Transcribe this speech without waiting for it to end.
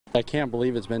I can't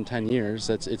believe it's been 10 years.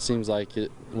 It seems like it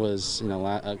was,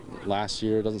 last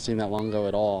year. It doesn't seem that long ago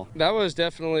at all. That was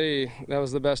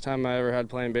the best time I ever had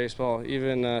playing baseball,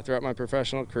 even throughout my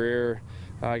professional career,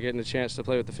 getting a chance to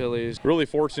play with the Phillies. Really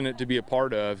fortunate to be a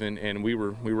part of, and we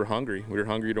were hungry. We were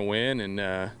hungry to win,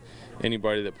 and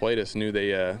anybody that played us knew they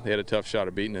had a tough shot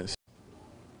of beating us.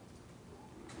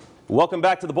 Welcome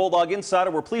back to the Bulldog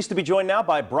Insider. We're pleased to be joined now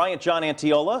by Bryant-Jon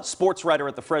Anteola, sports writer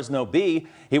at the Fresno Bee.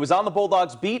 He was on the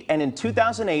Bulldogs beat, and in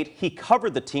 2008, he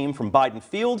covered the team from Biden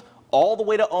Field all the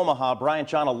way to Omaha.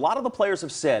 Bryant-Jon, a lot of the players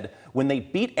have said when they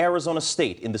beat Arizona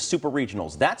State in the Super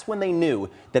Regionals, that's when they knew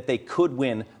that they could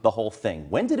win the whole thing.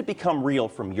 When did it become real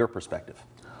from your perspective?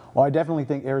 Well, I definitely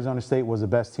think Arizona State was the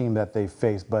best team that they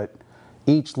faced, but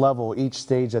each level, each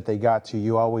stage that they got to,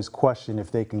 you always question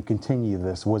if they can continue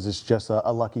this. Was this just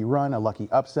a lucky run, a lucky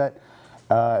upset?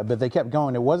 But they kept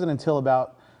going. It wasn't until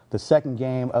about the second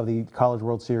game of the College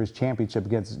World Series championship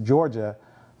against Georgia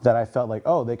that I felt like,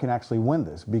 oh, they can actually win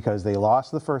this, because they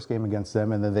lost the first game against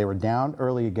them, and then they were down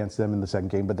early against them in the second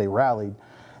game, but they rallied.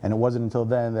 And it wasn't until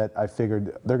then that I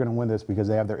figured they're going to win this, because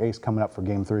they have their ace coming up for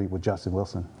Game 3 with Justin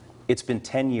Wilson. It's been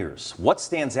 10 years. What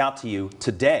stands out to you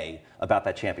today about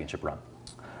that championship run?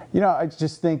 I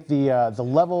just think the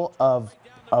level of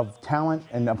talent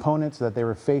and opponents that they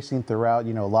were facing throughout,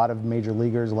 a lot of major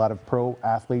leaguers, a lot of pro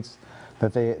athletes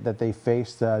that they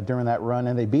faced during that run,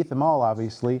 and they beat them all,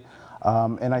 obviously.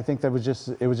 And I think it was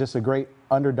just a great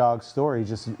underdog story,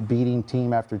 just beating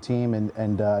team after team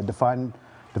and defying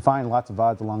lots of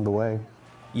odds along the way.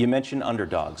 You mentioned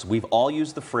underdogs. We've all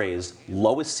used the phrase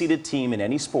lowest seeded team in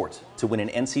any sport to win an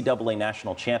NCAA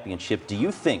national championship. Do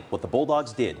you think what the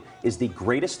Bulldogs did is the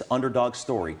greatest underdog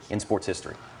story in sports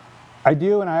history? I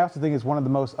do, and I also think it's one of the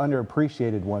most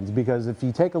underappreciated ones, because if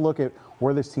you take a look at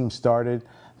where this team started,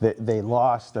 they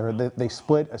lost, or they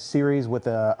split a series with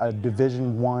a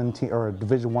Division I team, or a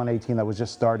Division 1A team that was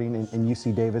just starting in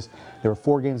UC Davis. They were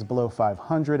 4 games below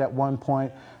 500 at one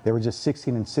point. They were just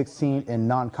 16-16 in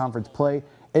non-conference play.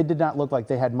 It did not look like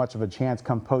they had much of a chance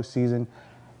come postseason,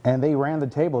 and they ran the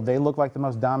table. They looked like the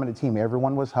most dominant team.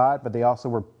 Everyone was hot, but they also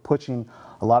were pushing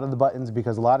a lot of the buttons,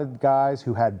 because a lot of guys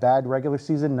who had bad regular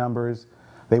season numbers,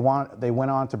 they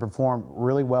went on to perform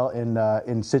really well in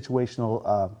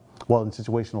situational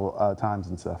times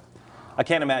and stuff. I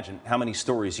can't imagine how many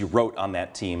stories you wrote on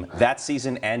that team that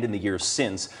season and in the years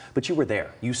since, but you were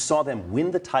there. You saw them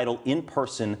win the title in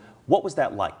person. What was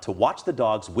that like, to watch the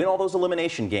Dogs win all those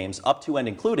elimination games up to and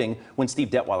including when Steve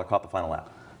Detweiler caught the final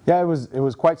out? Yeah, it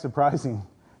was quite surprising,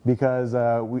 because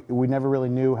we never really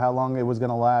knew how long it was going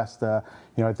to last. I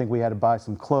think we had to buy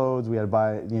some clothes, we had to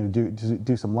buy,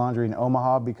 do some laundry in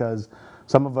Omaha, because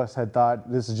some of us had thought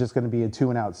this is just going to be a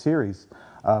 2-and-out series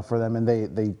for them, and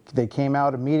they came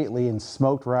out immediately and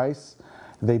smoked Rice.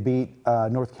 They beat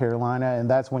North Carolina, and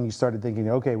that's when you started thinking,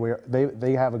 okay,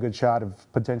 they have a good shot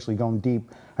of potentially going deep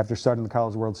after starting the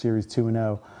College World Series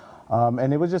 2-0.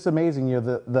 And it was just amazing,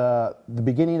 the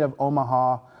beginning of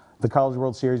Omaha, the College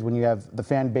World Series, when you have the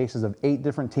fan bases of 8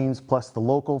 different teams plus the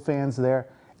local fans there.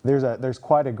 There's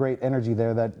quite a great energy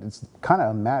there that it's kind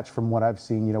of a match from what I've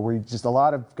seen. Where just a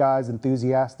lot of guys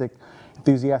enthusiastic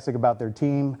about their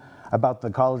team, about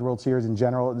the College World Series in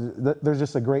general. There's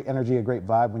just a great energy, a great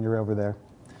vibe when you're over there.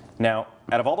 Now,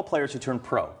 out of all the players who turned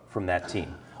pro from that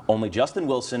team, only Justin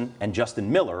Wilson and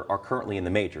Justin Miller are currently in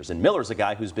the majors. And Miller's a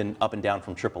guy who's been up and down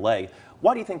from AAA.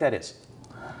 Why do you think that is?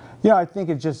 I think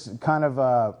it just kind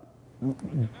of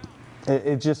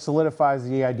it just solidifies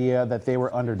the idea that they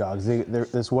were underdogs.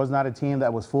 This was not a team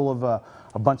that was full of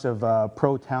a bunch of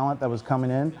pro talent that was coming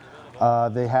in.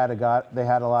 They had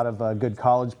a lot of good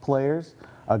college players,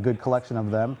 a good collection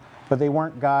of them, but they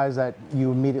weren't guys that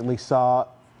you immediately saw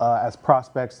as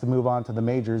prospects to move on to the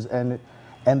majors.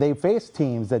 And they faced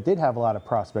teams that did have a lot of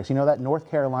prospects. That North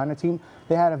Carolina team,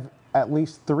 they had at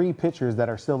least 3 pitchers that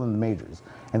are still in the majors,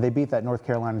 and they beat that North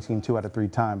Carolina team 2 out of 3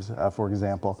 times, for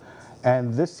example.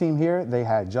 And this team here, they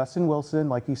had Justin Wilson,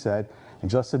 like you said, and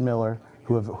Justin Miller,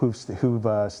 who've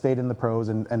stayed in the pros,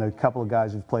 and a couple of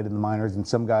guys who've played in the minors, and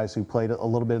some guys who played a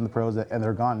little bit in the pros, and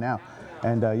they're gone now.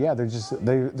 And yeah, they're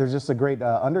just a great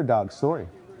underdog story.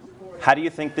 How do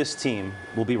you think this team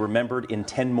will be remembered in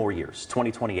 10 more years,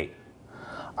 2028?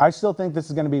 I still think this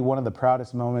is going to be one of the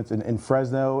proudest moments in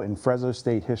Fresno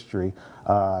State history.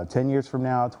 10 years from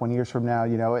now, 20 years from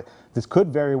now, this could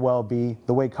very well be,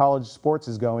 the way college sports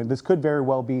is going, this could very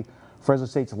well be Fresno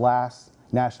State's last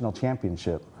national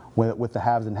championship, with the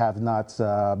haves and have-nots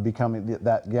becoming,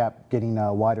 that gap getting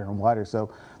wider and wider.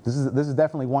 So this is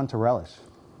definitely one to relish.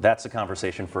 That's a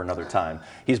conversation for another time.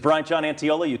 He's Bryant-Jon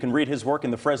Anteola. You can read his work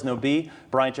in the Fresno Bee.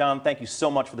 Bryant-Jon, thank you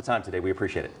so much for the time today. We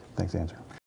appreciate it. Thanks, Andrew.